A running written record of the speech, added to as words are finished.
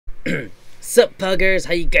Sup, Poggers?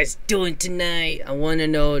 How you guys doing tonight? I want to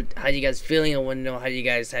know how you guys feeling. I want to know how you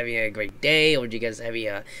guys having a great day, or you guys having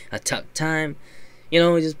a tough time.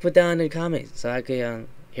 Just put down in the comments so I could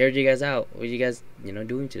hear you guys out. What you guys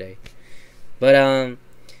doing today? But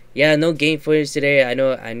yeah, no game footage today. I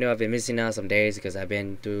know I've been missing out some days because I've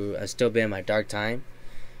still been in my dark time,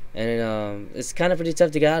 and it's kind of pretty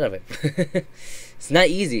tough to get out of it. It's not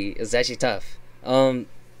easy. It's actually tough.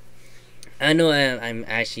 I know I'm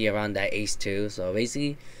actually around that age too, so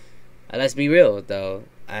basically, let's be real though.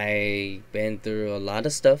 I've been through a lot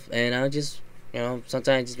of stuff, and I just,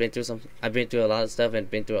 sometimes just been through some. I've been through a lot of stuff and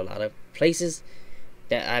been through a lot of places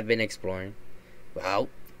that I've been exploring without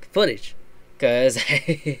footage, cause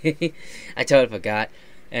I totally forgot,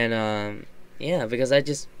 and yeah, because I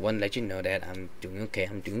just want to let you know that I'm doing okay.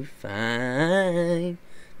 I'm doing fine,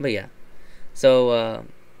 but yeah, so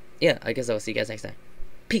yeah, I guess I'll see you guys next time.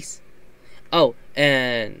 Peace. Oh,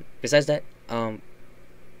 and besides that, I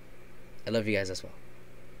love you guys as well.